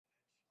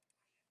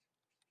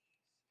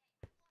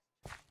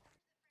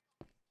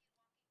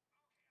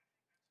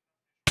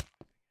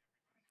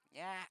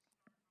Ah!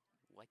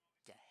 What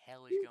the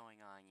hell is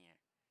going on here?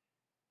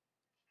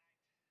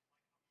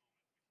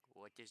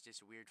 What is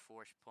this weird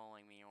force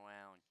pulling me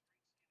around?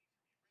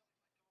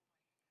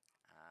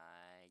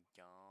 I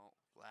don't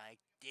like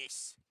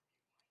this.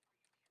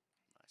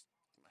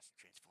 Must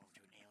transform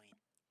to an alien.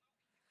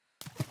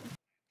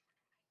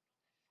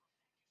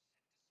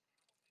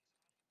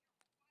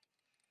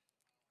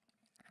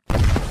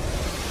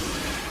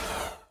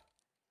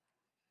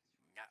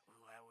 Not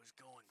who I was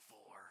going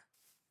for.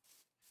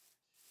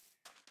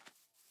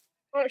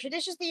 Oh, so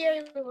this is the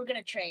area where we're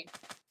gonna train.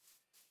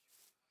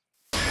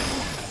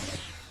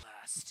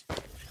 Last.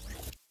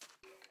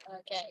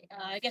 Okay,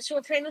 I guess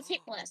we'll train with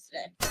Heat Blast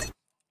today.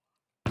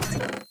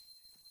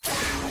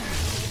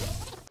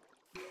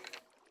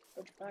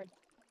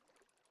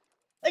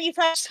 Oh, you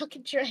found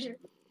sunken treasure.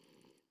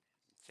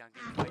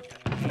 Sunken treasure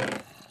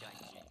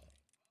dungeon.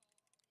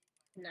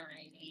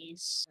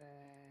 Nice.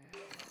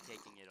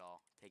 Taking it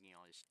all. Taking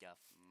all this stuff.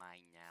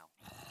 Mine now.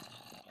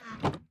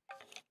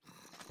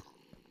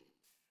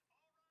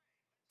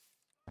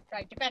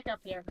 Right, get back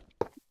up here.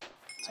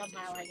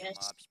 Somehow, I guess.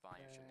 Mob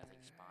spawner, so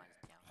nothing spawns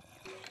down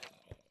here.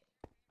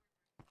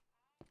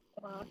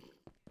 Come on.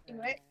 You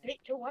ready? 3,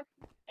 2, 1.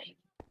 Hey.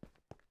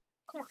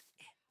 Come on.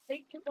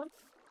 3, 2, 1.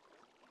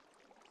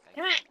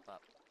 Come on.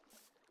 Up.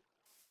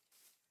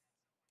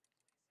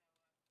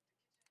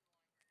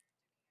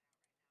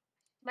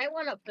 Might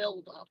want to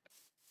build up.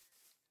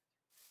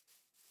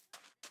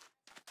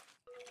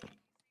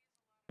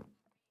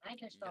 I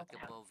just fell Look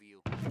down. above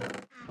you. Look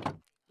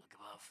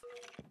above.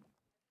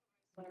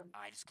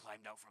 I just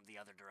climbed out from the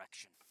other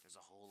direction. There's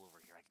a hole over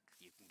here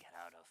you can get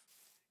out of.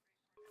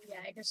 Yeah,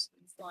 I just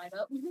slide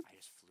up. I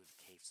just flew the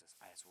caves.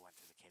 I just went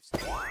through the caves.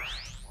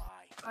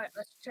 Why? Alright,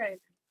 let's try.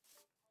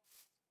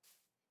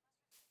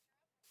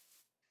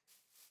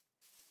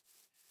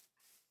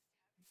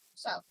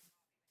 So,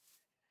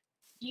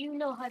 do you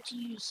know how to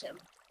use him?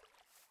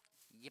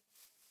 Yep.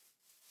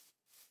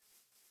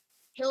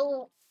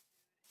 Kill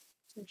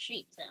some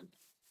sheep then.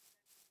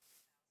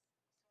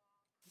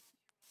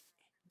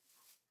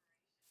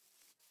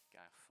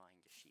 Gotta find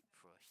the sheep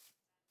first.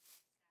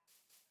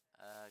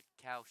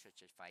 Cow should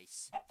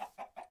suffice.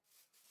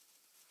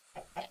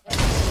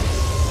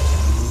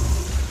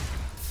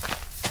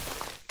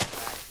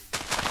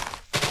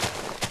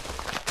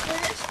 For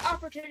this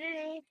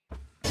opportunity,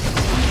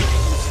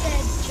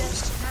 instead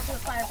just have a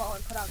fireball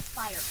and put on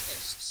fire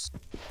fists.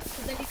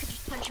 So then you can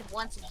just punch him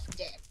once and he's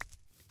dead.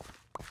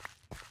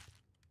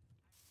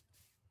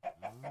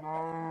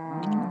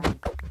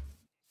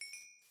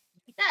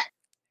 Like that.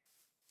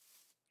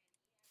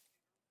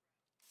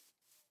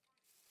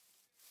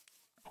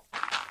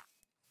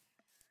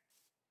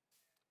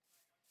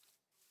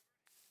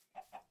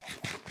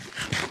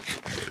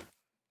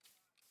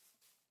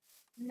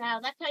 Now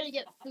that's how you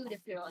get food if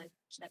you're like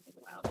stepping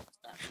out and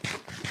stuff.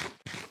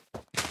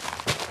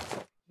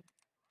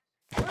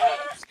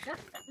 Not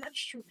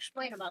much to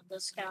explain about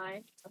this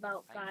guy.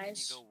 About I'm gonna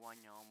guys. go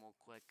one normal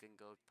quick and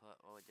go put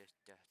all this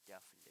stuff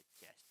in the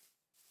chest.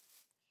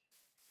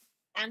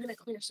 I'm gonna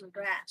clear some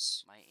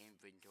grass. My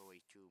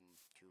inventory's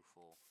too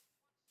full.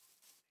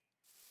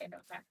 Okay, no,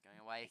 okay. Going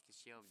away, I can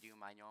still do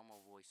my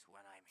normal voice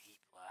when I'm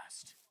Heat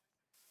Blast.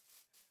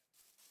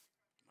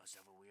 Must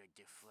have a weird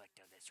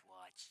deflector this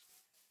watch.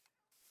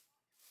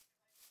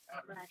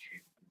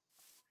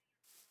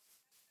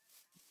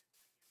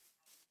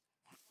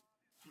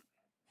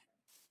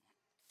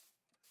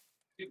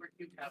 Super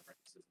cute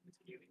conference is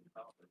continuing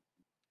development.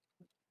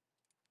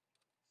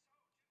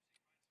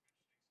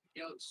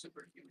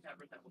 Super cute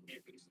conference that will be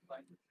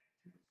supplied.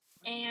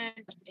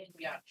 And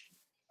Yeah,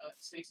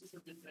 Stasis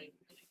have been doing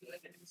really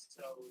good, and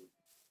so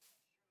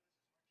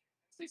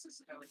Stasis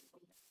is kind of like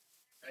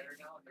better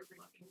now, and they're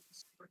running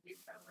super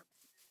cute conference.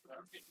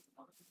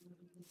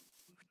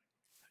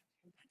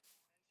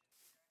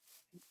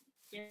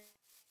 you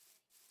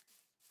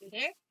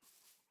here?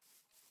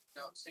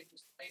 No,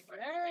 Stasis played by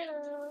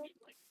Hello?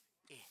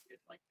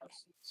 like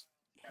houses.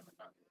 I'm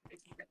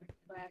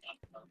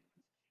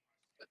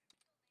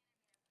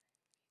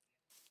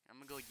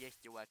gonna go this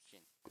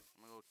direction.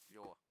 I'm gonna go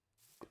slow.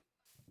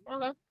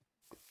 Okay.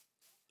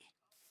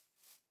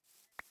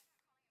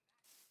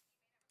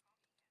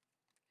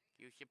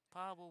 You should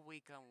probably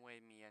come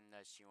with me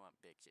unless you want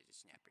Bixie to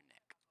snap your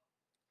neck.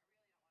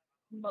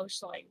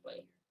 Most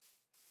likely.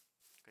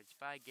 Because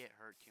if I get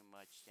hurt too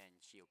much, then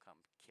she'll come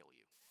kill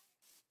you.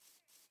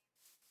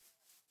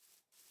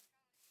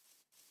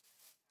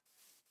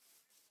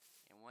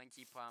 And when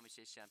she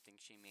promises something,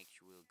 she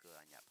makes real good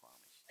on that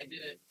promise. I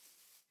did it.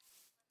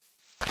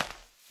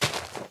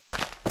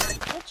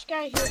 Which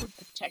guy here would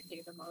protect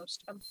you the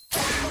most? I'm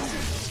guessing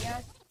this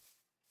guy.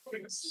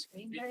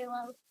 Scream very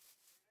loud.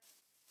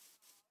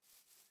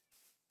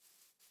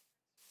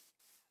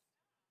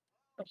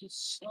 But he's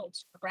slow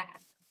as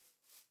crap.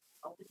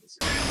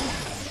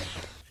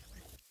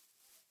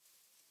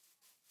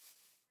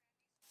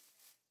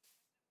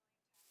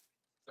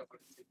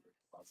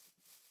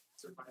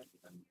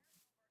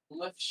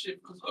 Left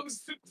shift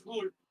close the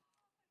door.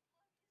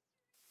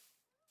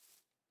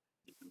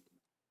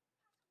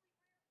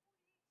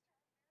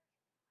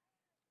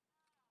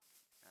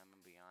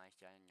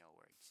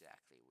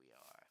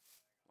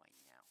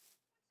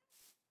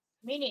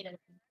 Me neither.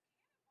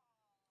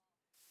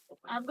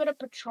 I'm gonna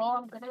patrol.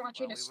 I'm gonna want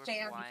you While to we were stay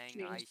on the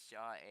flying, I trees.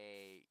 saw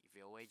a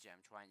village.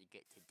 I'm trying to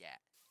get to that.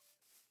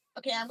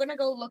 Okay, I'm gonna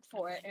go look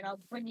for it, and I'll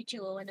bring you to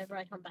it whenever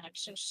I come back.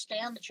 So stay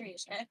on the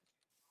trees, okay?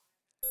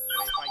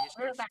 What if I just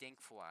We're go back. stink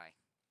fly?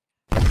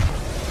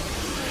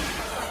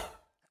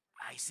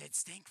 I said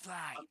stink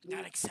fly,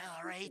 not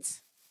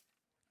accelerate.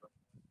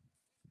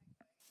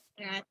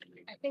 Yeah,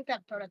 I think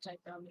that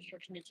prototype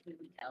restriction needs to be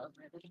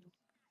recalibrated.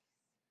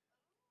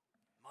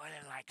 More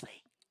than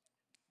likely.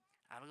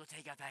 I'm gonna go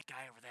take out that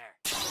guy over there.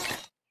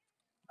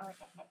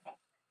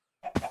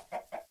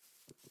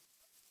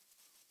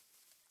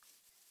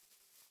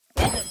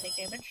 He doesn't take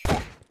damage.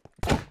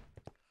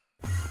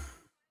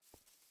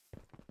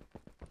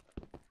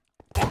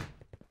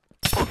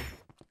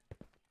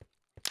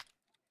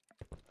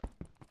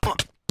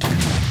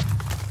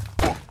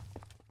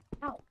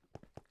 Ow.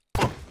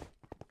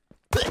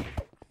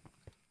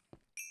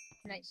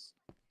 Nice.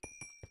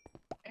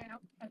 Yeah,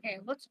 okay,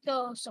 let's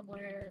go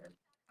somewhere.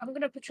 I'm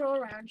gonna patrol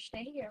around.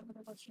 Stay here. I'm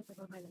gonna go check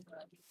out my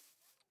neighborhood.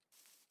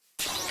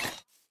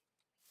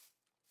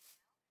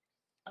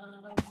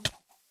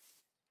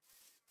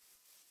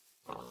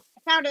 I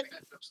found it.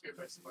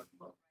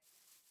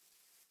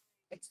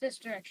 It's this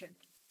direction.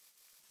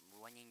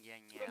 Running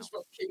in now.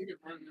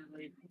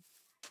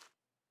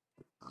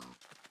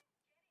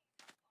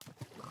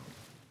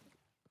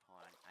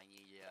 Hold on, I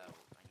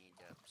need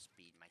to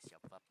speed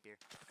myself up here.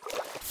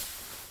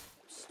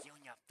 Still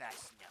not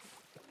fast enough.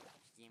 Just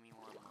give me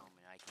one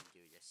moment. I can do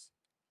this.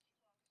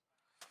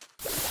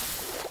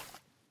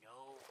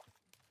 No.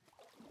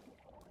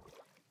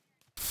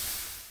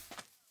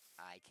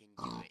 I can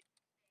do it.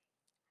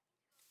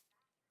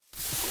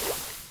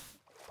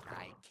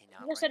 I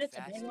cannot You run said it's a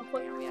fast. big real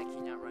quick. Apparently, I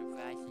cannot run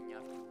fast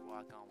enough to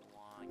walk on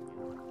one.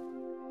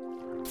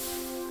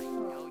 I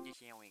know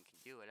this alien can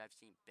do it. I've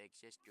seen Big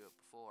Sis do it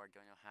before.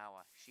 Don't know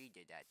how she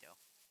did that though.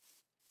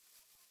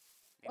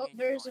 Maybe Oh, I need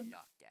there's to a.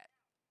 unlock that.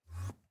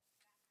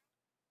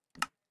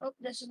 Oh,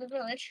 this is the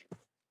village.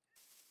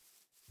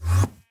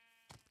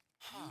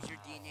 Use your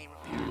DNA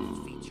repair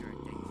feature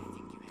that you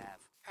think you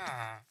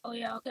have. Oh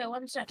yeah. Okay,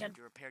 1 second.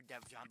 To repair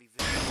that zombie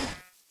village.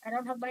 I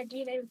don't have my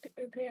DNA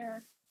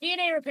repair.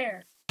 DNA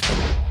repair.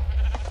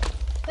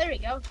 There we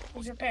go.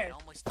 It's repaired. I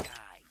almost died.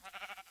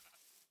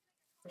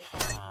 We'll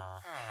look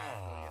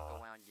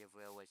around the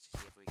village to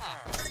see if we can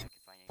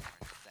find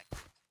anyone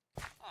infected.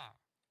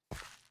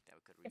 That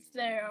we could If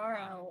there are,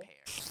 repair. I'll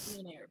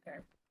DNA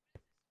repair.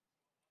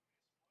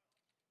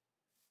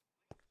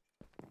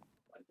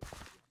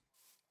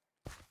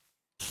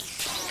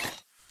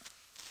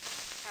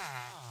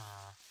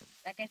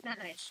 That guy's not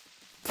nice.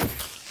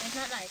 That's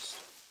not nice.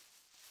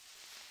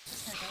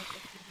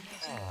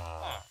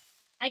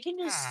 I can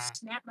just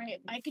snap my.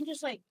 I can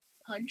just like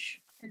punch,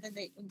 and then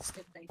they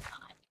instantly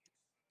die.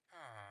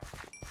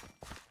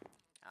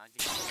 I don't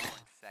think there's more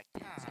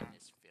infected in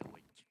this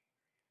village.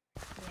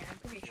 Yeah, I'm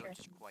pretty The sure. village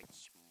is quite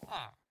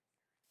small.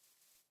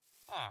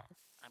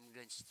 I'm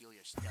gonna steal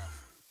your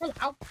stuff.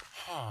 Oh,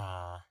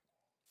 ow.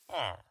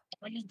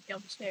 I just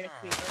jump scared a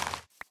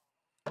creeper.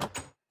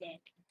 Dead.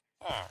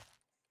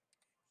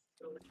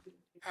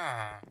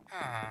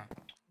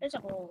 There's a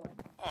hole.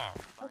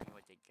 Find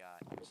what they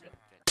got. I'm just gonna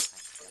hunt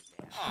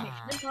them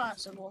down. Mission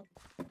impossible.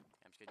 I'm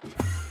just gonna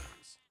do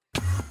things.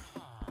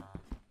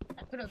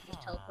 I could have just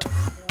teleported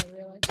before I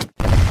realized.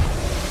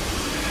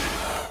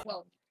 Whoa.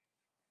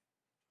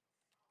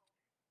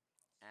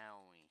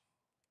 Owie.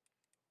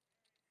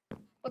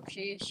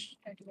 Oopsies.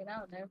 Tried to get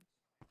out of there.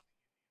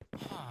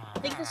 I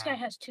think this guy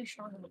has too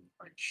strong of a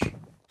punch.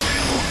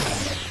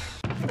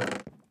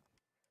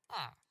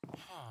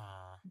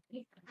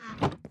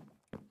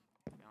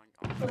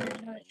 Oh,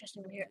 there's another just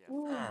over here.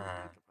 Ooh,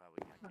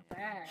 not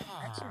bad.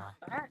 That's not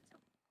bad.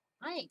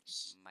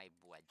 Nice. My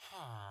blood.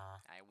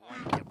 I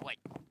want the blood.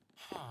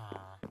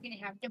 You're gonna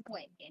have the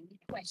blade and the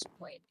quest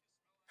blade.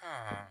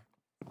 And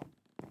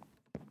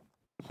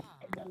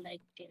the leg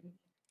pin.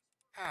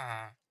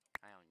 I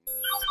don't need the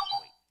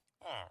blade.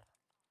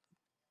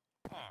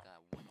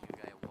 When you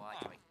got a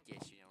watch like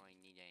this, you don't really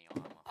need any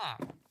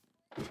armor.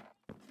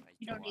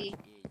 You don't need. Is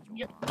You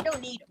your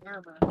don't need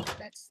armor.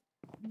 That's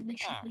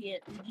literally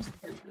it. You just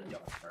don't need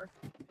armor.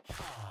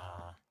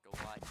 The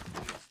watch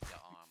is the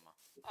armor.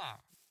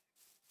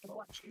 The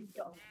watch is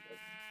the armor.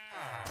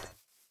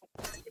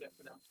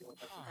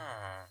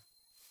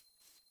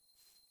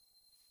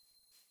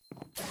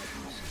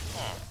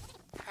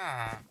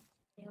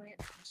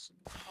 Aliens.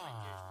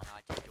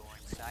 Not the door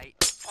in sight.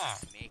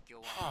 Make your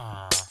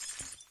one.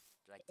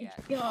 Like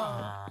that. Yo.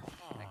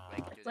 Like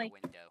break through Like- the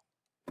window.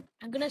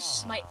 I'm gonna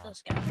smite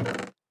this guy.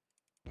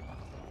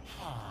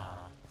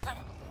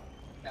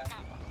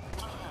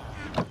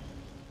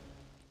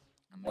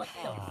 I'm What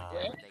gonna the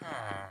take frick?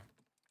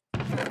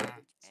 anything.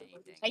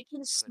 I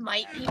can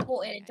smite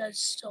people and it does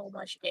so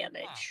much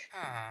damage.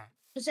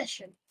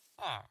 Possession.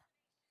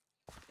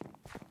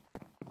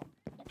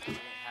 They didn't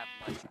have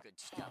much good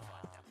stuff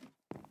on them.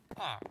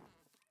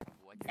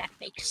 What That you're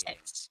makes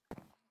debating. sense.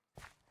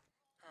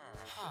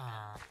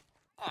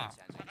 Sounds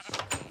like a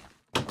scam.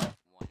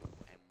 One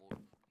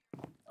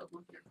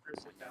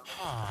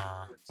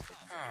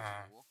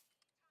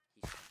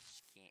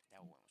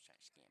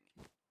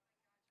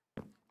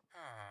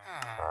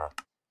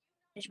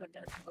He's going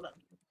to hold on.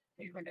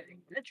 He's going to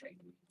Omnitrix.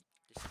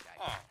 This guy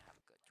doesn't have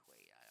a good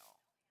trade at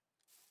all.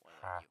 What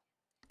about you?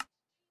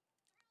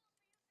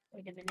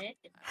 Wait a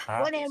minute. I mean,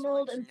 One this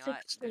emerald one's and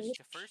not, 6 because gold.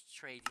 the first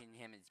trade in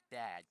him is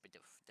bad, but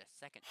the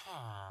second is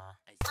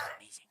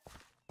amazing.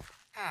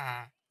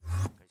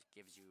 Because it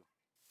gives you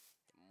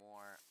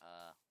more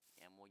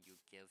ammo you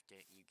give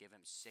him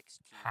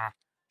 16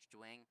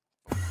 string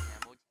for 1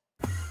 emerald.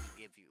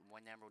 He give you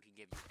 1 emerald, he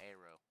give you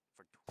arrow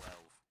for 12.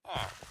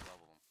 For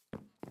 12 of them.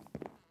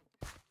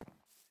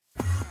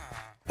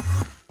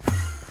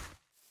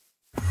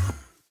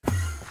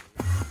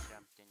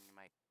 Something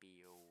might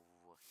be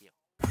over here.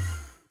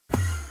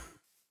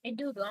 Hey,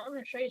 dude, I want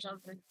to show you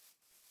something.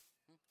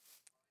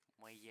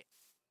 Where you?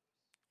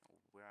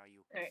 Where are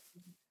you? Alright.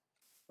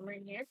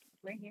 Right here.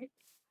 Right here.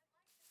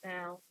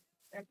 Now,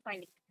 I'm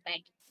finding the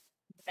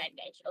bad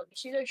guys. Oh, you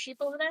see those sheep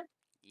over there?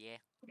 Yeah.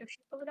 Those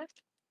sheep over there?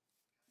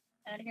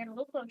 And get a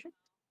little closer.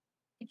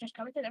 You just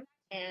come to them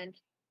and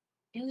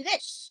do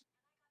this.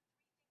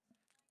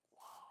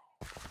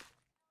 Whoa.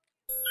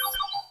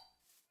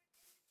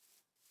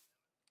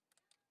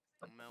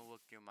 I'm gonna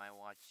look through my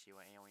watch, see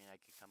what alien I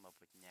can come up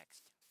with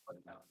next.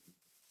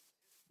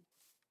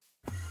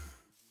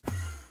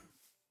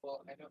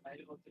 Well, I don't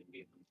think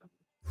we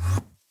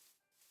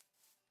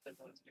This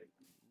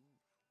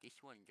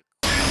one's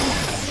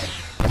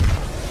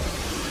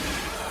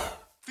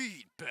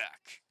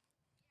feedback.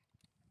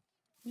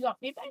 You got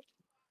feedback?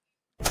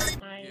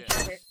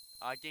 Yes.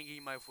 I think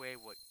he's my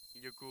favorite.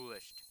 He's the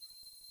coolest.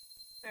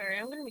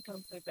 Alright, I'm gonna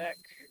become feedback.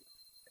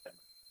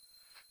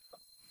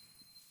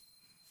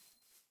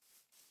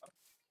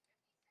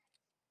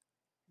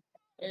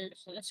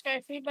 Is this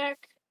guy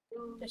feedback?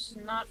 This is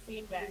not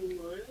feedback.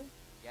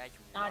 Yeah, it's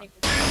Not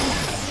even.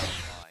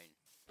 fine.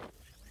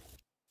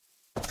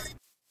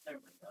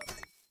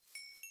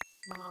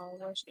 Oh,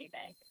 where's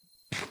feedback?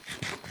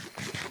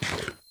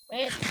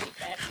 Where's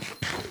feedback?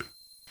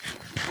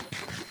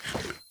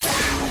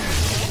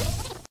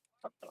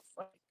 What the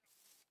fuck?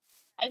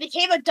 I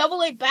became a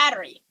AA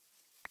battery.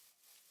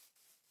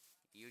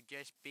 You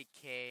just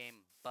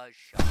became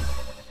Buzzshot.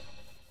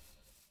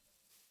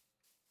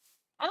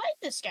 I like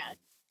this guy.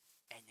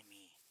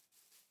 Enemy.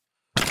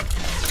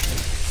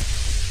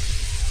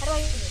 How do I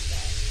use this guy?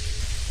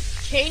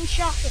 Chain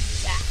shock and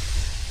zap.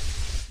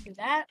 Do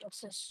that.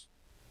 What's this?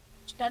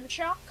 Stun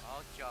shock?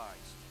 All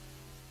charged.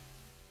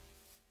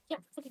 Yeah,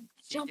 fucking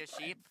See jump. the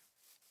sheep?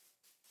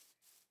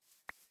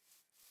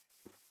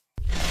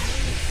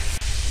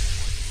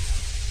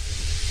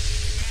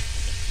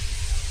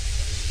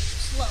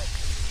 Slow.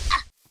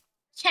 Ah!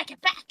 Check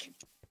it back.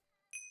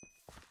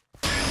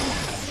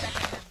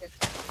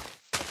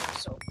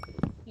 So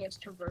he has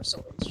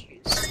traversal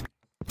issues.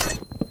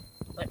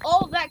 But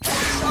all of that can be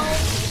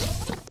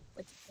solved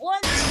with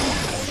one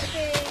simple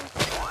thing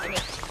and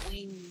its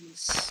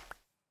wings.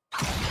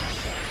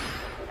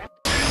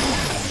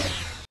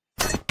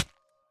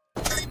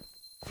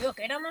 You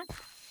okay down there?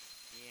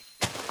 Yeah.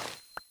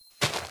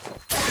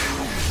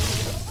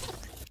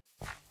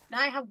 Now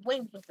I have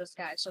wings with this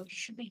guy, so he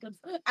should be good.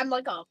 I'm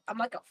like a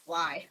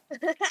fly.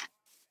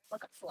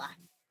 Like a fly.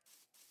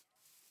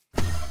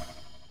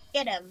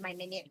 Get him, my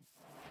minion.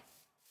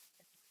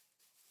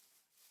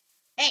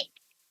 Hey.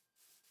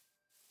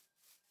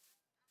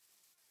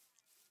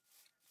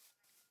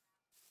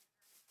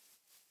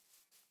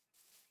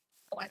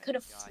 Oh, I could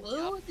have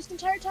flew this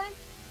entire time?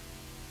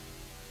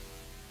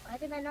 Why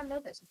did I not know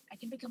this? I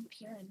can become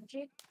pure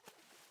energy.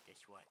 Guess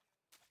what?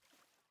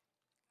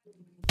 Ow!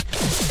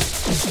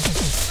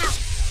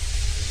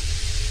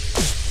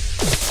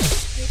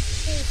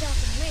 It's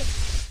off of me.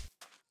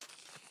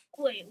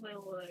 Wait.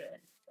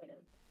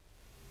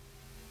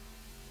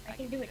 I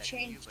can do that a to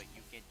change. you, but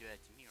you can't do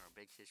that to me, or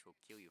Big Sis will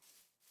kill you.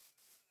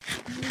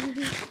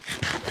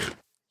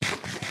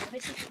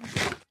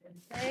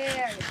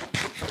 There we go.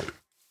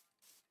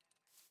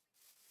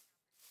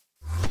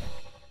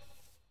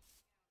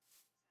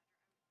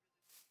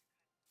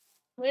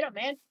 Wait up,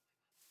 man.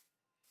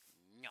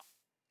 No.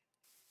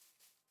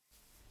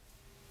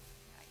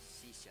 I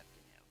see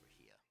something over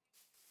here.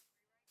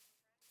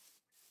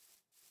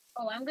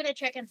 Oh, I'm gonna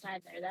check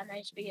inside there. That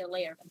might be a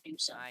layer of do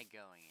something. I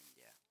going in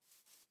there.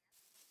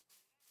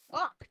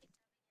 Locked.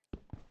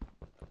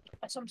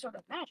 By some sort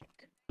of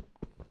magic.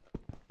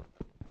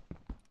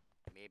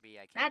 Maybe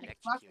I can Magic.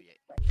 execute it.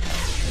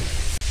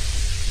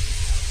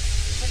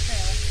 Quick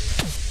trailer.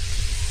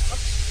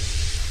 Oops.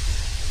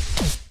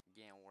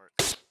 Didn't work.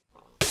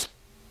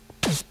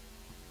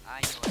 I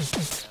know it,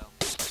 so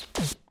I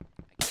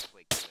can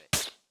quick do it.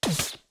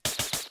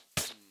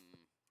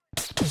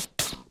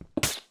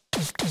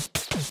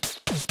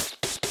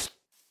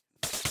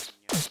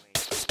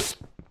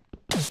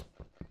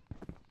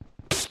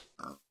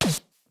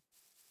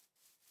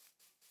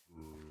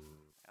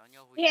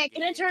 Yeah, I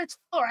can enter its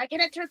floor. I can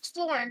enter its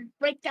floor and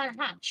break down a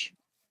hatch.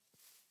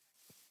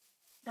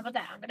 How about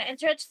that? I'm gonna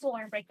enter its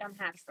floor and break down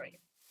a hatch for you.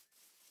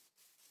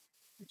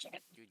 Check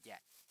it. Do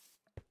that.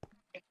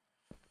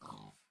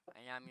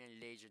 And I'm gonna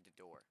laser the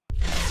door.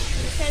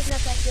 This guy's not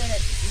that good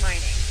at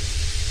mining.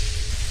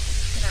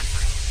 Not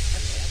mine.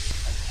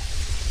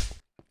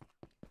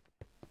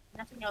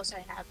 Nothing else I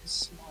have is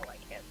small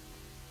like him.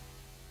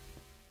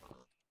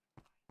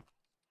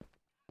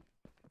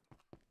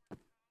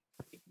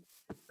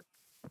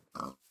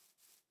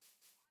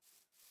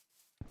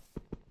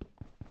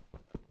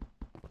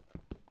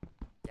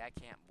 That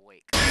can't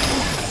wake.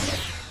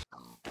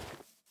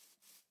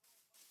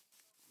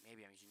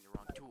 Maybe I'm using the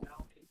wrong tool.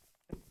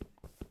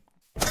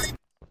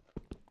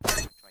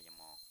 Try them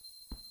all.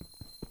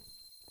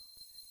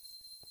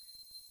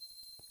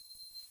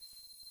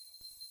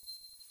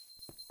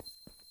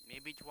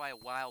 Maybe try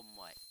wild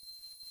mutt.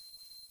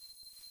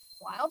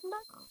 Wild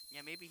nut?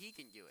 Yeah, maybe he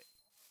can do it.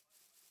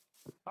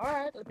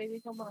 Alright, let me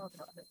become wild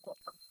nut.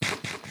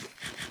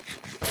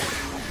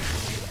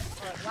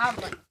 Alright,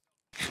 wild nut.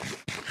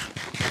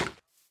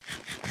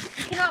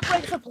 You cannot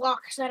break the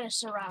blocks that is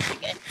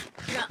surrounding it.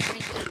 You cannot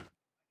break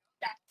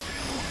that.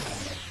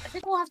 I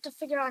think we'll have to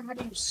figure out how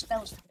to use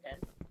spells for that.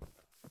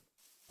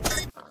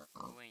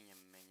 Wait a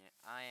minute.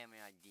 I have an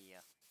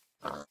idea.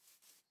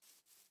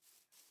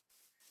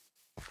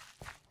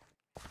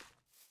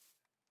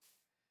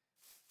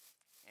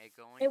 It's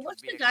going Hey, to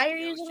what's be the guy you're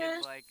using explosive,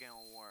 as? but it can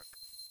work.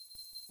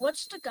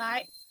 What's the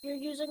guy you're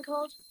using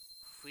called?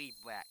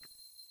 Feedback.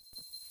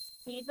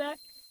 Feedback?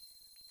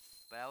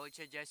 But I would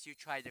suggest you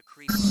try the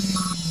creeper.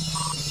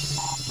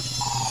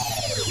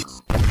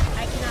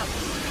 I cannot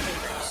read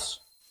papers.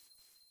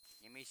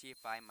 Let me see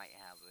if I might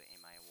have it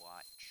in my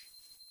watch.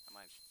 I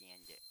might have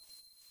scanned it.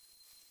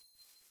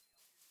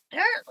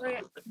 Apparently,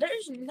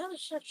 there's no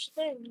such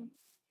thing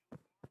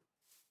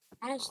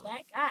as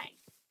that guy.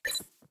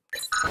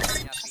 Might not I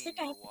be in think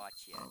your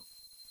watch yet. I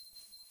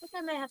think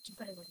I may have to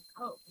put in a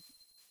code.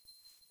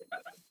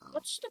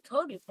 What's the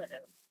code you put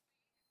in?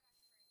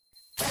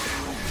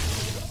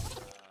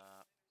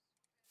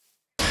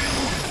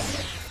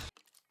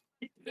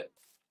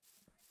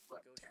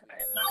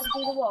 Come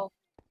through the wall.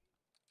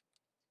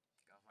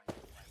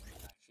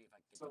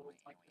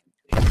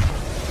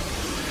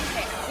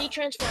 Okay,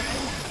 de-transforming.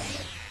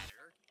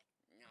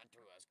 Not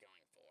who I was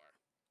going for.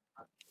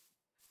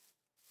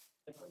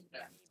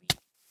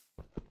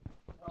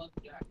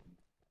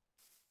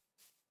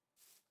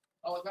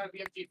 Oh, I got a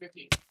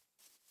BFG-50.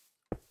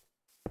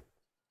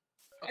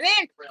 Come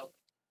in! Break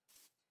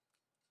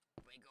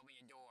open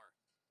your door.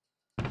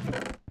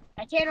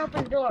 I can't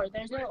open the door.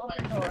 There's no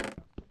open door.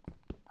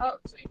 Oh, I'll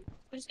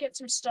just get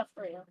some stuff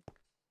for you.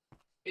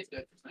 It's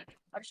good.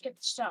 I'll just get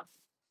the stuff.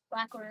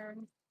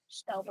 Blackburn,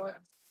 Stelbook.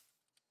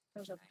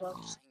 There's a book.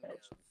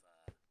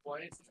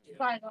 What is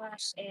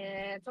Spyglass,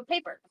 and some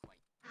paper. Quite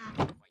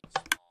small.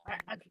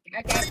 I've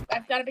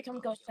got to become a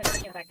ghost so I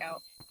can get back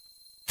out.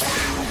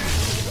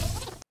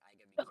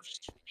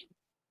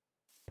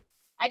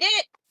 I did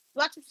it!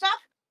 Lots of stuff?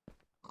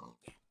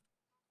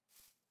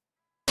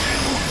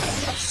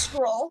 A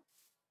scroll.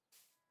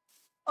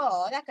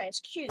 Oh, that guy's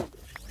cute.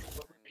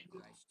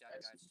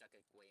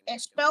 A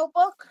spell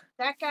book.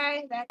 That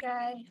guy, that.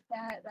 My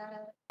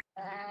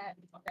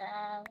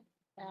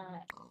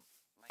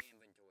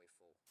inventory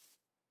full.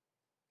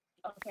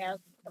 Okay, I'll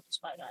put the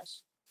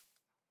Spyglass.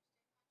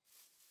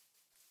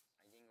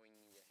 I think we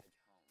need to head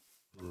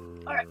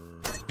home. Alright.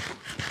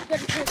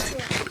 Good transfer.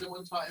 3, 2,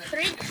 1, Pick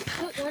me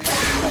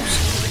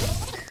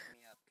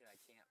up, cause I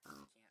can't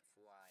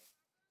fly.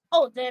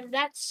 Oh, then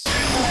that's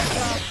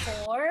job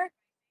for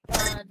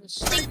the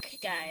stink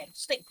guy.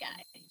 Stink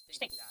guy.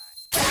 Stink guy.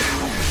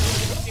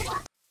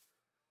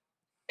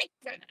 Stink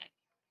guy.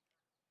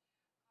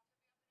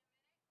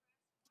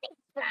 Stink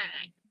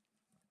guy.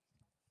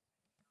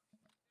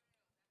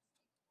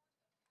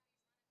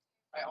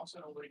 I also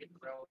know where to get the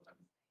railroad.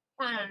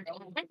 Fine. The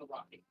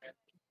rocket.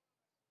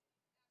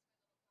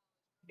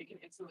 It can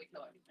instantly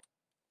kill anything.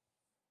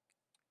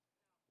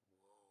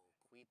 Whoa,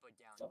 creeper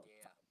down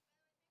there.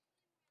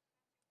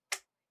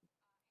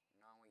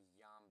 Now a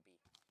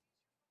zombie.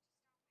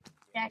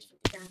 That's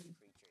Different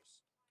creatures.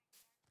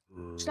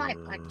 Side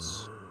punch.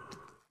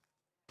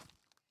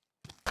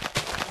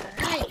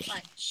 Right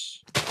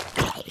punch.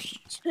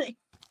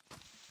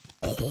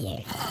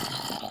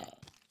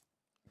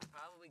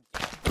 Probably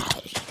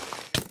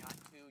not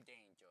too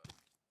dangerous.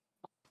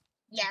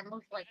 Yeah,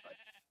 most likely. I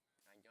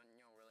don't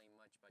know really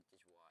much about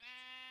this watch.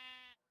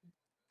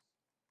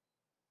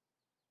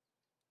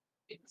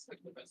 It's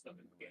like the best of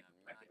it.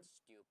 But I'm not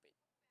stupid.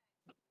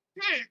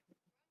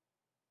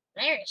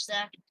 There's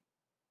the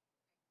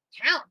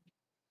town.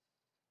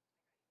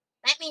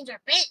 That means our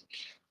bench.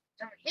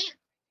 It's over here.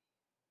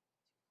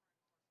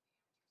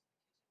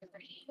 Over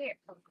here.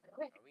 Are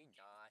we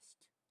lost?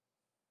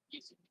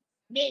 Easy.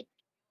 Mid.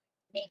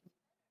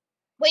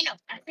 Wait, no.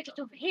 I think it's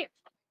over here.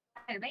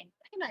 I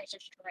recognize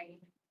this terrain.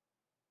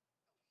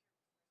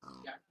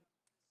 Yeah.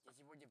 This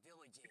is where the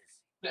village is.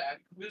 Dad,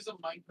 there's a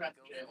Minecraft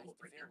Go jail past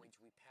over the here. village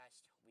we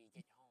passed. We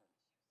get home.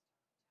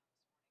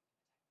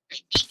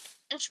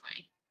 This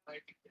way.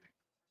 Like,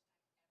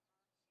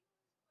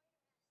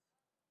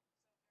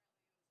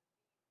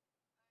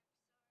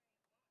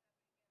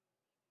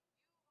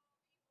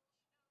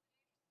 This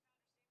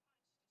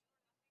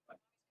way,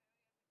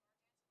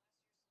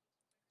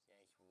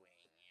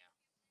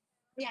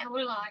 yeah. Yeah,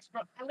 we're lost.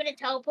 But I'm gonna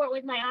teleport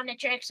with my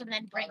Omnitrix and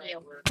then bring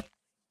you.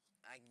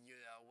 I can do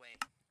that way.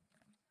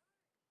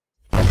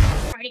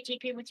 Try to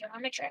TP with your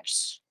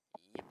Omnitrix.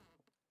 Yep.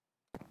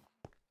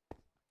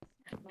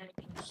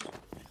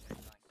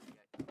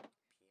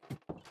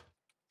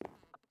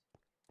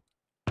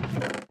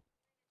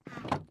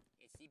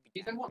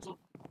 Ethan, what's up?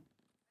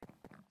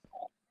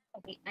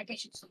 Okay, I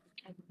guess it's.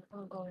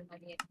 I'm going by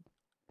the.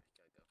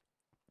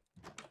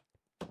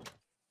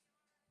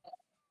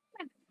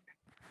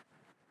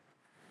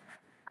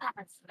 Ah,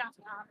 stop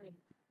laughing.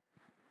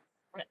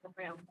 Right, the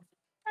rail.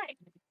 Right.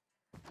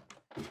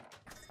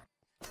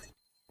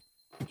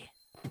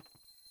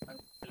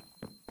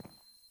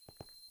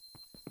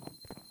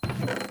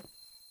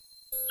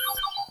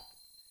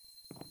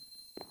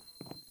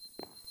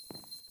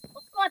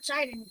 Let's go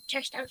outside and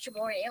test out some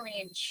more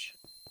aliens.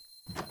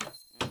 I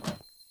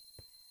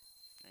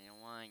don't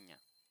want ya.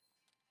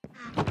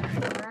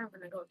 I'm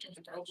gonna go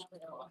test out some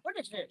more. What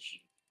is this?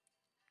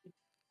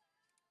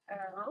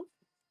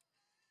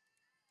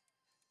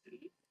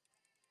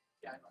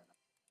 Yeah, I know.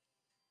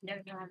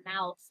 There's no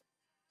mouth.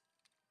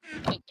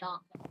 Can't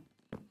talk.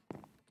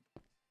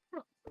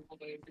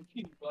 Okay,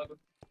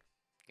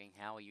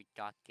 how are you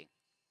talking?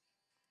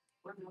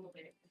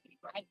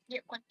 I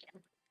get what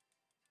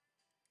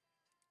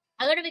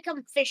I'm gonna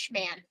become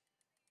Fishman.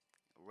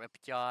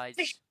 Ripjaws.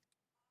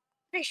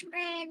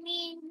 Fishman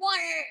need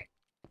water.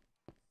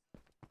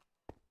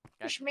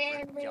 That's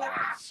Fishman need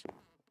Ripjaws.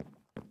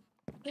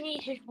 He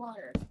needs his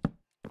water.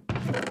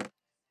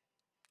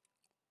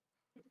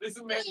 This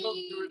is man called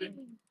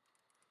Jordan.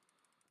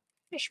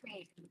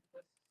 Fishman.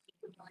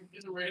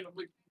 He's a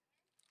randomly.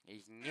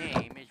 His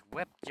name is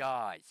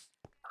Ripjaws.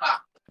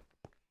 Ha!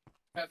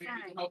 Kathy, can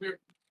you help here?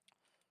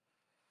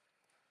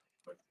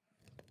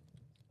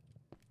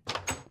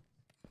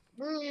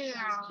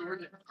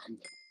 Jordan.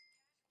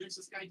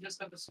 This guy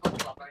just had the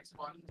SpongeBob I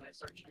spawned and I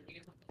started shooting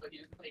him, but he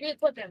didn't take it.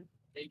 Equip him.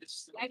 They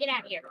just. I get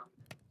out of here.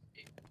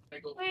 I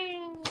go.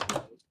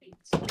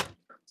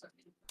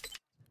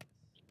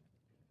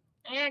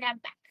 And I'm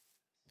back.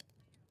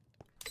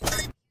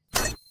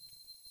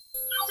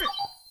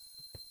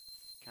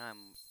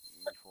 Come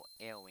for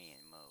alien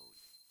mode.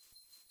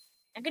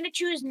 I'm gonna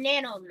choose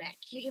Nano Mech.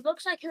 He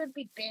looks like he would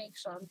be big,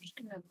 so I'm just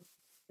gonna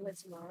do it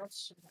small.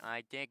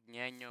 I think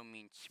nano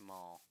means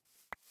small.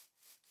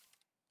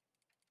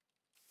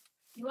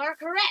 You are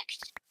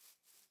correct.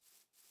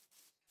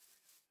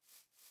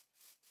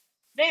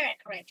 Very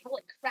correct.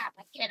 Holy crap,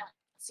 I cannot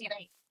see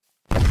it.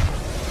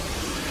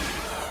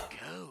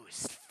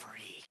 Ghost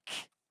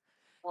freak.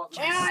 Where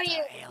Just are the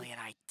you? alien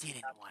I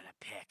didn't want to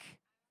pick.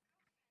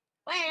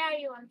 Where are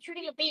you? I'm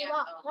shooting a beam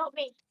up. Help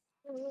me.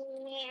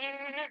 Boo.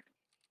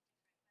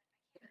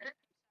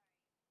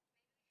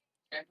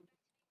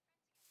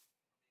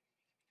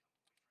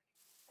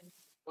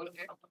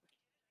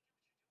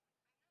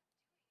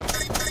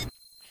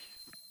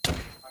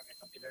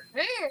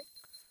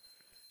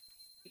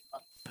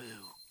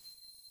 Boom.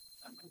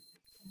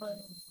 1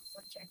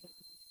 second.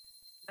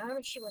 I want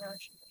to see what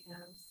else you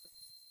have.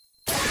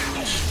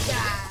 This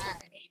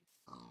guy.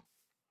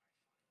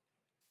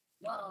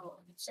 Whoa,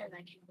 it said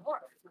I can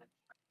morph.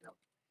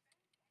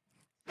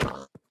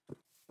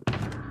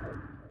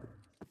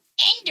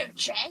 Ender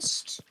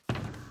chest.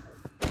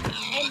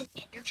 And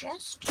ender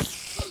chest.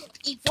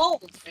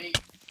 Evolve.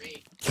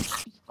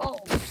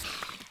 Evolve.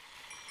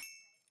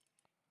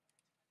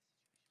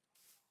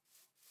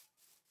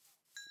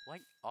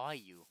 What are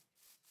you?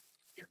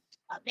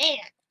 A man.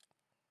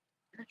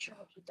 I'm not sure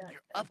what he does.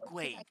 Your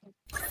upgrade.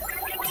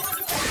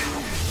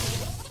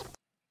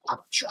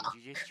 Upchuck.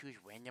 Did you just choose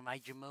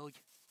randomizer mode?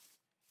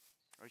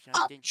 Or Oh,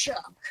 something?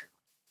 Upchuck.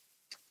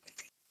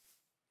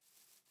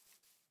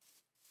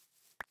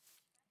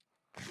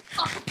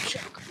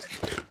 Upchuck.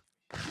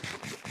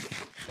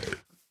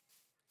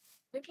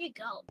 Where'd you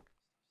go?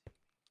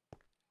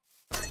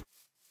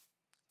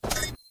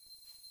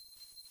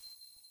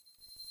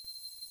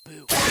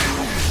 Boo.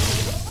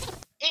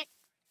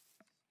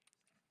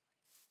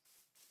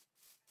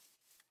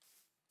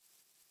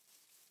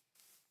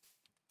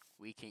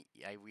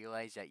 I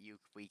realize that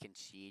we can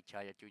see each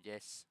other through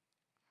this.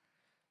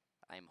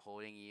 I'm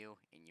holding you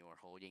and you are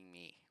holding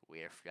me.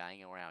 We are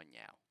flying around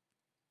now.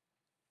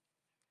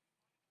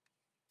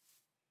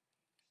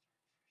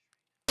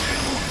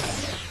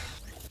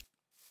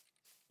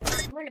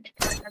 I'm gonna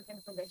pick up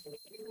something from this.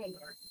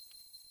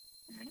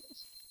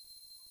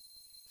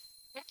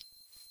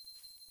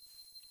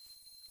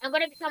 I'm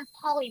gonna become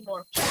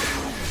polymorph.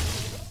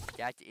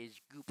 That is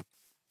goop.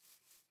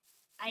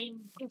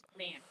 I'm Goop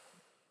Man.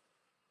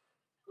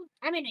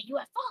 I'm in a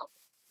UFO.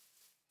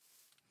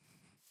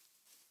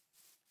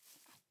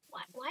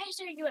 Why is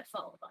there a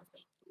UFO above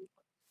me?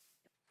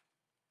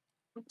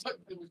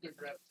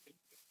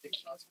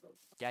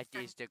 That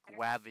is the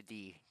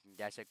gravity.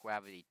 That's a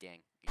gravity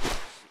thing.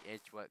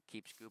 It's what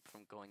keeps goop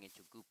from going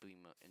into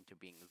into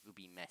being a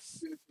goopy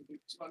mess.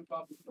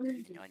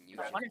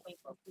 Unusual.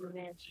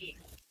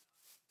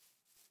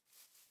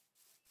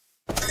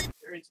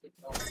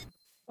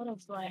 What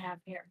else do I have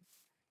here?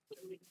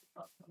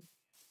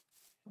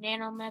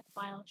 Nanomech,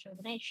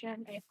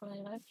 biochauvination,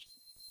 aphrodite,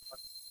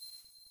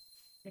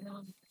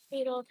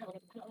 fetal,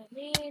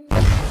 telemelamine.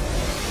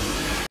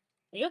 Are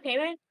you okay,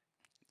 man?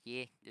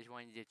 Yeah, just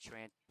wanted to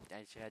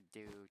I just had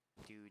to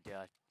do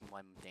the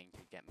one thing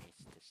to get me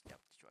the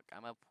stealth truck.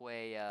 I'm gonna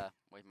play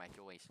with my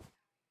toys.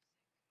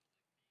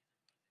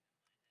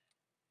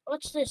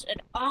 What's this?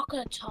 An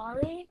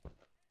Akatari?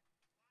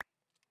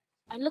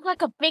 I look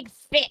like a big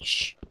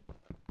fish.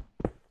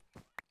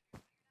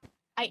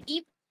 I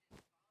eat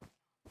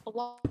a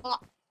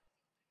lot.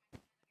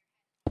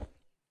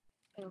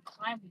 And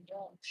climb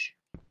walls.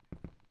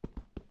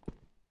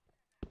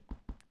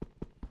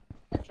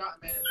 I shot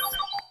him, man. It's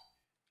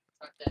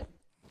not dead.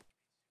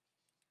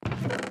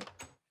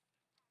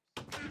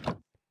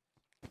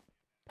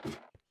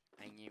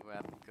 I need to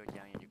go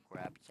down and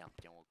grab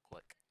something real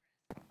quick.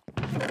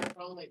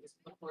 Oh, wait, this is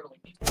the portal.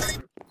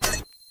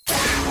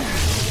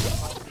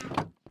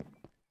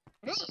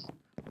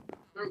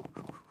 Through.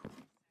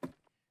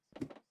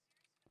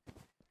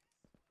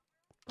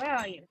 Where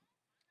are you?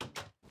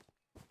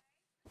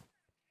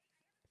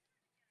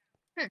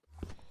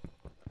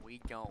 We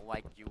don't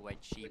like you red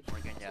sheep. We're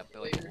gonna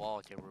build a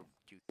wall to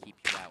keep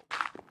you out.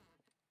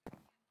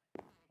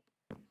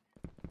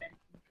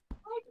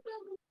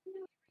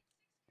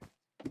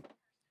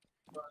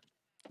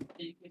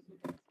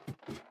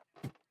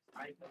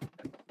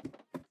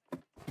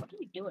 What are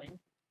we doing?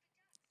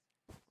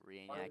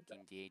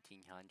 Reenacting the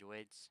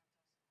 1800s.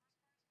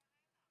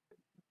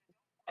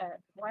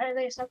 Why are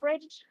they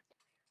separated?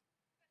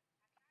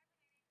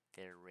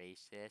 They're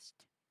racist.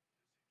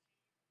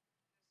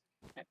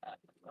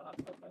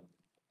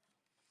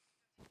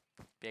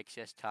 Big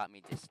Sis taught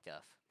me this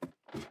stuff.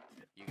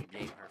 You can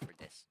blame her for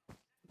this.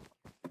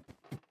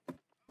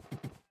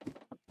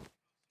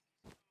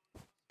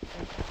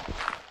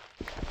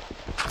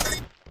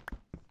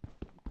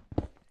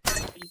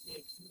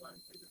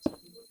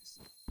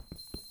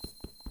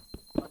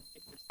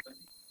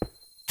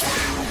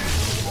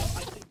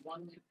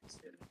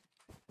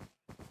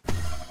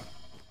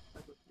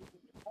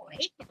 Oh, I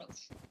hate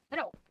those.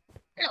 Hello.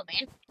 Hello,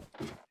 man.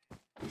 What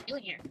are you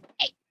doing here?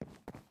 Hey.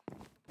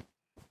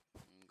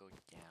 Go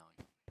down.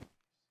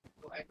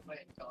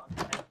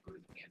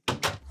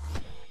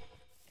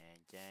 And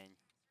then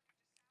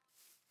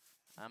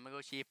I'm gonna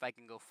go see if I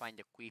can go find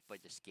the creeper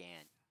to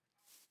scan.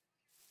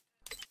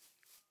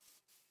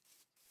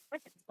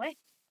 What?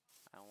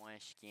 I want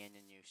to scan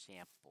a new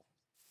sample.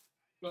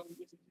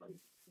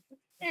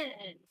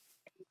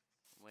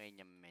 Wait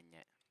a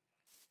minute.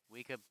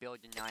 We could build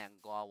an iron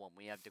golem.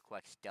 We have the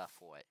correct stuff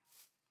for it.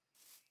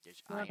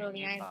 There's iron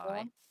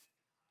nearby.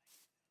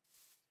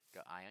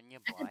 Got iron I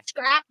nearby. could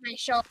scrap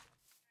myself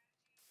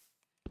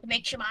to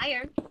make some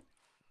iron.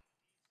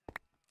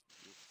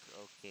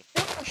 Okay.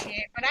 Oh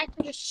shit, but I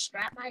can just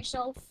scrap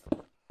myself.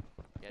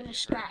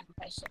 Just scrap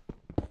myself.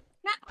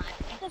 Not much.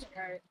 It doesn't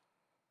hurt.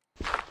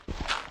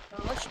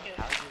 Well, what you doing?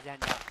 How does that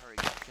not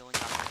hurt? You're killing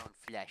off your own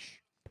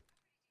flesh.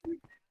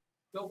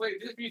 No,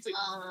 wait, this music.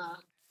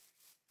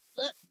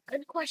 Look,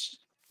 good question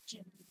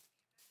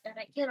that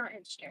I cannot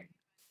answer.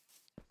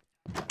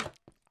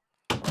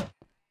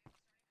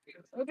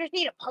 We just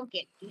need a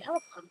pumpkin. Do you have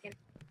a pumpkin?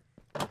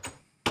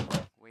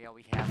 We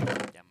already have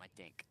one of them, I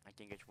think. I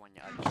think it's one of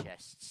the other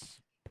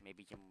chests.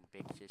 Maybe some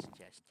big sis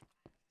chest.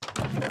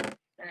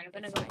 Alright, I'm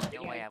gonna go. I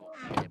know I have a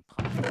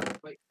pumpkin.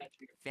 Wait, that's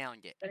you.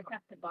 Found it. Gonna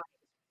craft the box.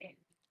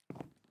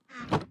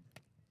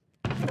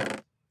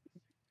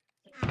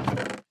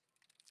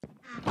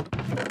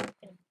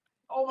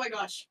 Oh my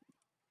gosh.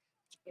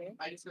 Okay.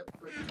 I just got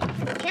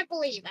I can't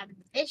believe I'm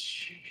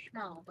this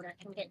small, but I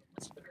can get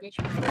this much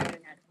iron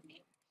out of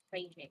me.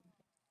 Crazy.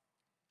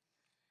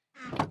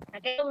 I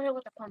get over here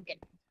with a pumpkin.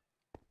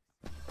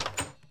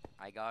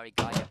 I already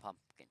got a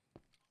pumpkin.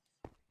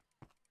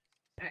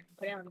 Alright,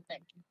 put it on the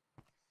thing.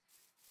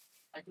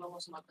 I can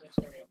almost knock this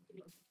area.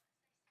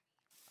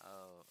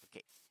 Oh,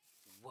 okay.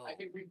 Whoa. I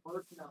can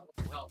rebirth now.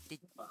 Well,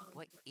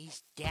 What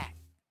is that?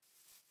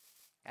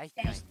 That's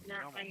That's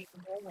not not normal.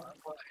 my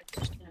goal.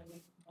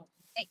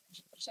 Hey,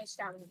 just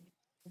stop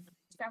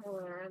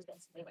moving around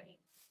this anyway.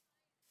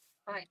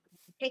 Alright,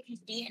 take his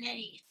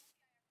DNA.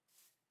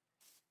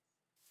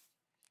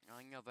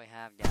 I don't know if I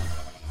have that.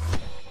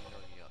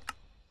 Look.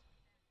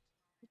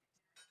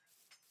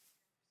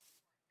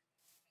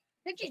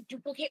 I could just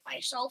duplicate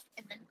myself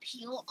and then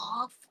peel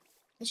off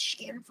the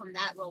skin from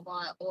that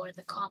robot or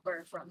the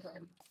copper from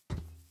him.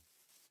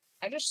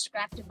 I just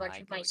scrapped a bunch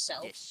of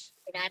myself,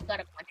 and I've got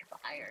a bunch of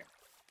iron.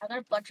 I got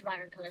a bunch of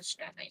iron because I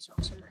scrapped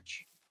myself so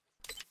much.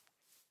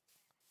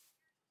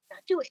 Now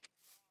do it.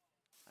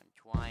 I'm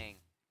trying.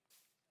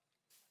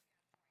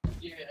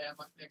 yeah,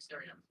 my next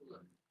area.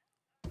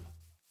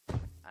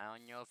 I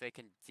don't know if it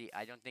can see.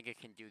 I don't think it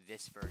can do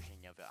this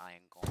version of the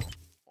iron golem.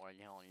 Or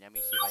no, let me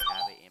see if I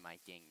have it in my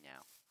thing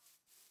now.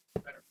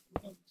 Better.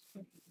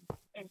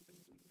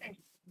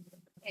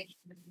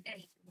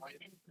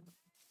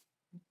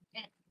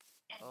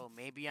 Oh,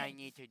 maybe I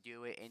need to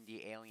do it in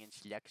the alien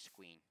select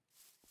screen.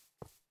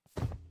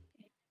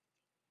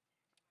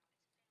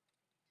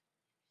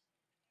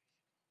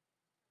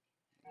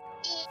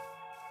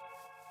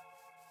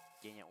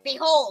 didn't work.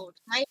 Behold,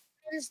 my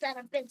friends that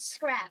have been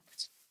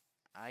scrapped.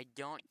 I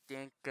don't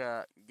think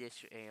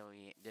this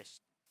alien, this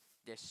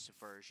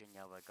version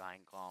of a guy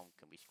golem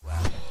can be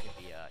scrapped. Can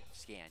be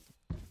scanned.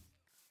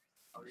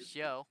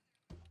 So,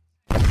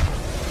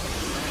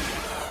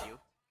 you.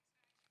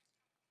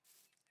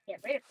 Get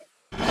rid of it.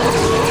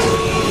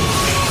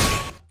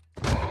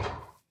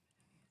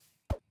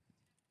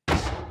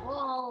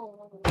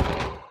 Whoa.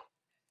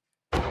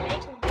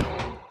 Making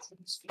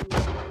sense.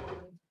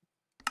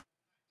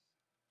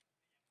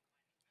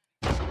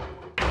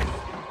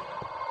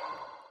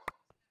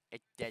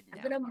 It's dead now.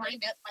 I'm gonna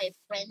mind up my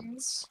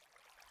friends.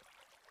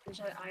 There's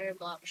our iron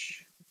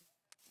blocks.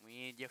 We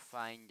need to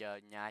find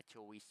a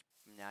naturally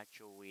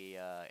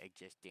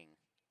existing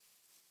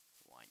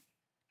one.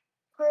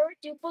 Per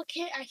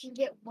duplicate, I can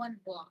get 1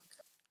 block.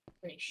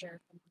 Pretty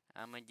sure.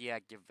 I'm gonna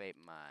deactivate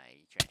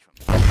my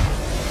transformation.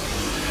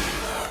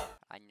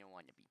 I don't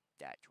want to be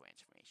that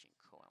transformation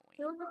currently.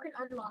 You can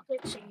unlock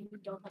it so you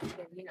don't have to,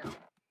 whenever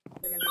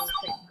you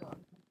click go.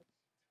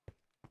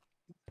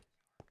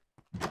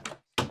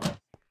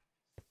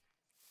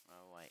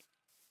 Alright.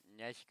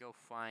 Let's go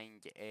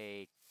find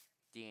a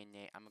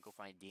DNA. I'm gonna go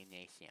find a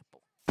DNA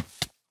sample.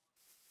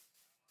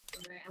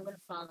 Alright, I'm gonna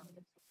follow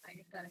this. I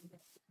just gotta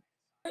get.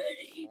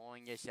 I'm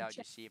rolling this out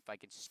to see if I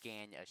can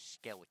scan a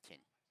skeleton.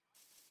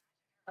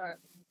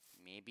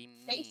 Maybe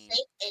Stay me.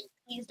 safe and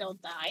please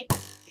don't die.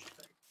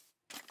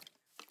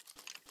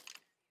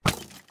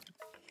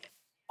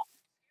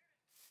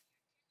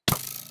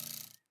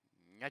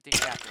 Nothing's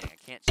happening. I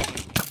can't see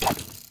anything.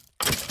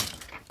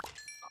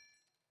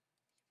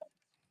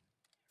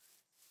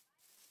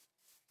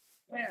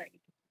 Where are you?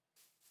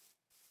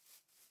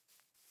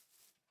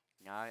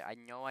 Now I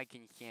know I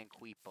can scan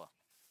Creeper.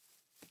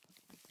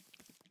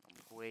 I'm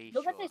pretty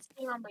Look sure. at this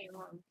thing on my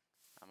arm.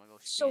 I'm gonna go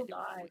So scan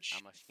large.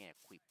 I'm gonna scan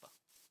a Creeper.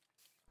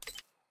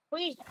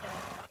 Please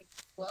don't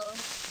explode.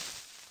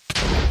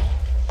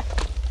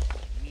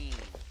 Me.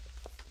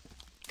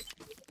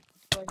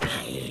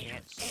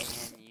 Can't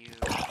scan you.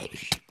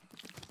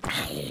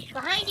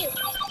 Behind you!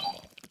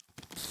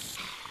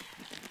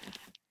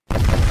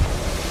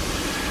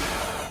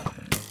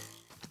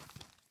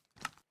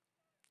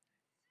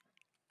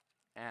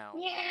 Ow.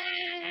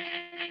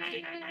 Yeah.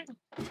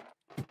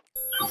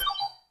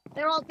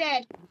 They're all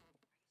dead.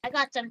 I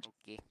got them.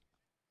 Okay.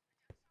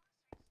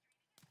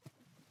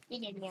 You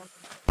get me.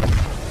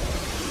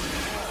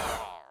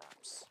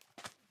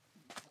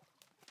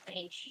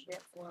 Hey,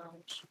 shit,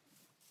 worms.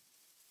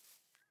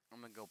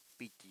 I'm gonna go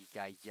beat these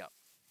guys up.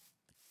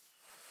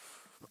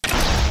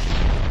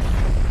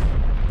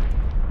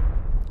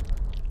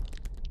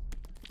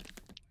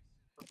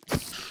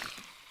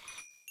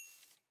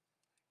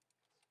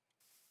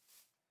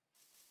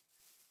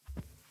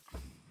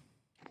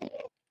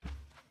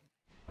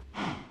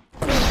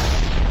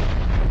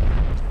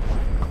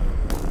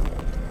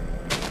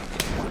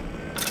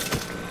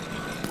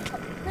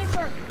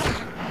 Creeper!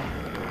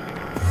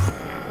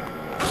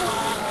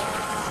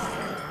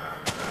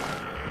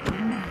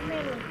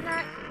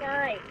 Not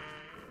die.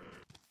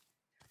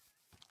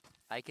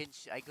 I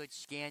could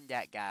scan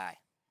that guy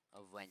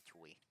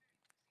eventually.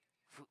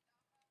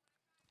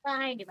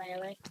 Behind you, by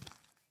the way.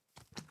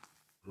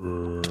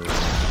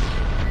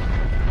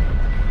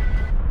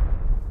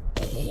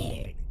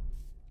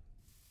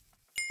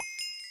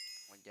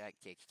 When that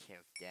takes care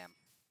of them.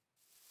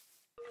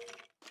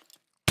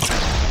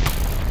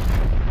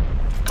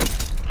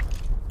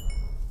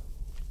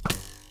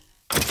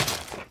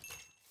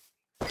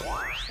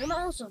 I'm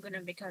also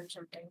gonna become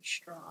something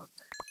strong.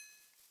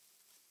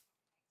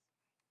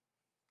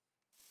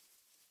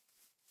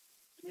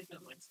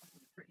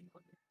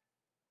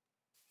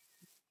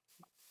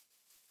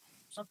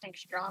 Something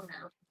strong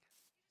now.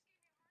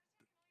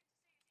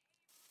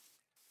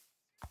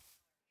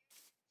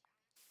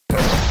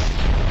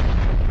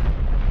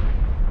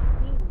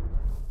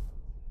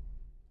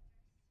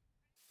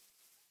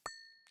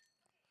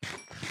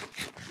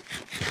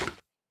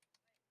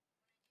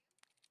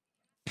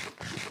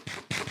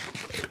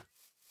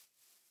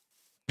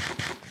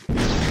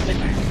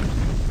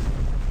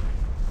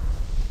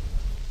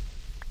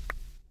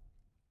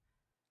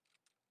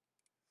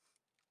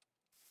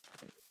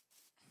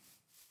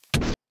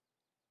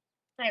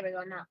 There we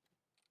go now.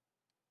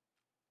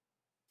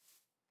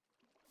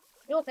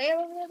 You okay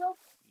over there though?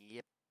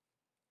 Yep.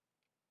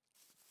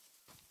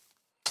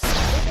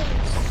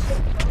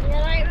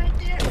 Right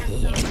there.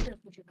 No,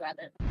 would you grab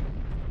it?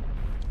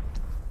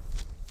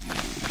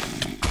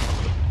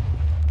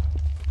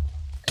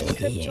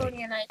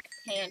 Kryptonianite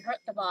can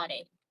hurt the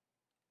body.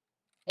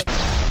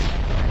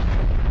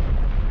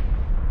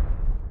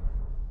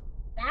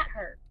 That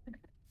hurt.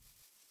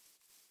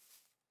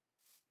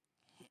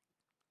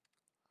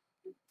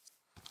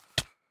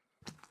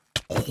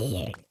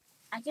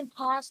 I can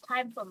pause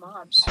time for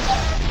mobs.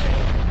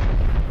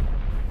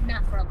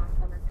 Not for a long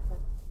time.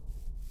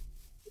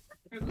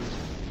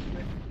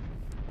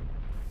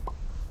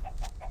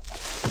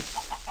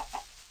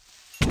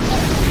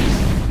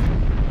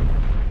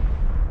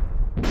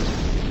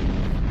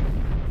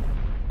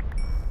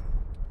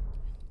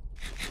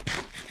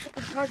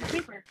 Oh, the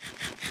creeper.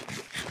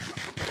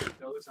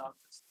 Goes off.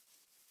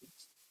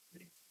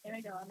 There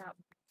we go, I'm out.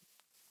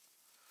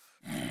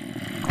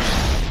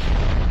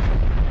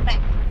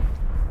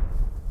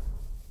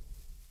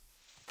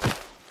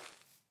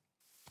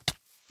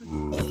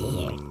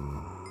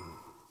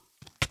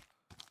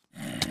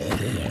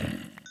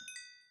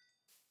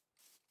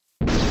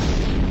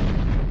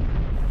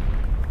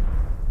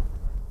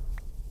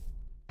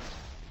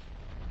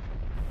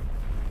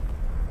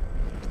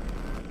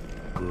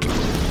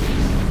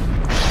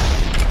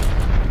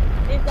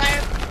 Big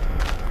fire.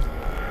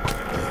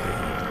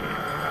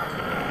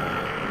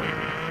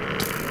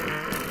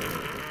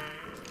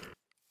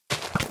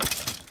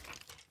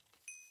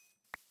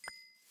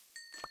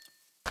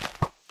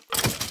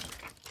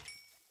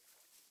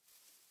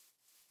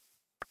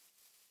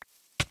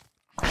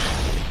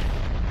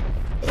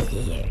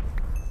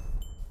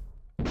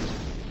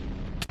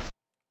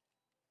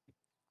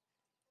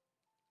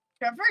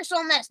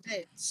 Traversal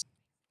methods.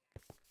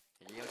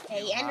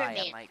 Hey,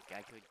 Enderman. I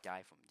could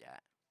die from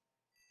that.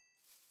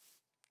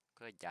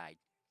 Could have died.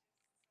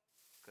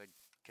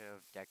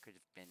 That could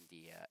have been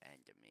the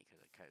end of me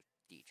because I could have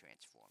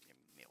de-transformed in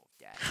the middle of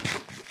that.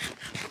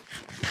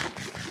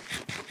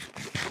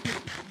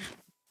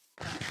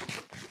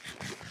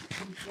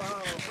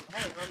 Whoa,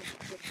 hey,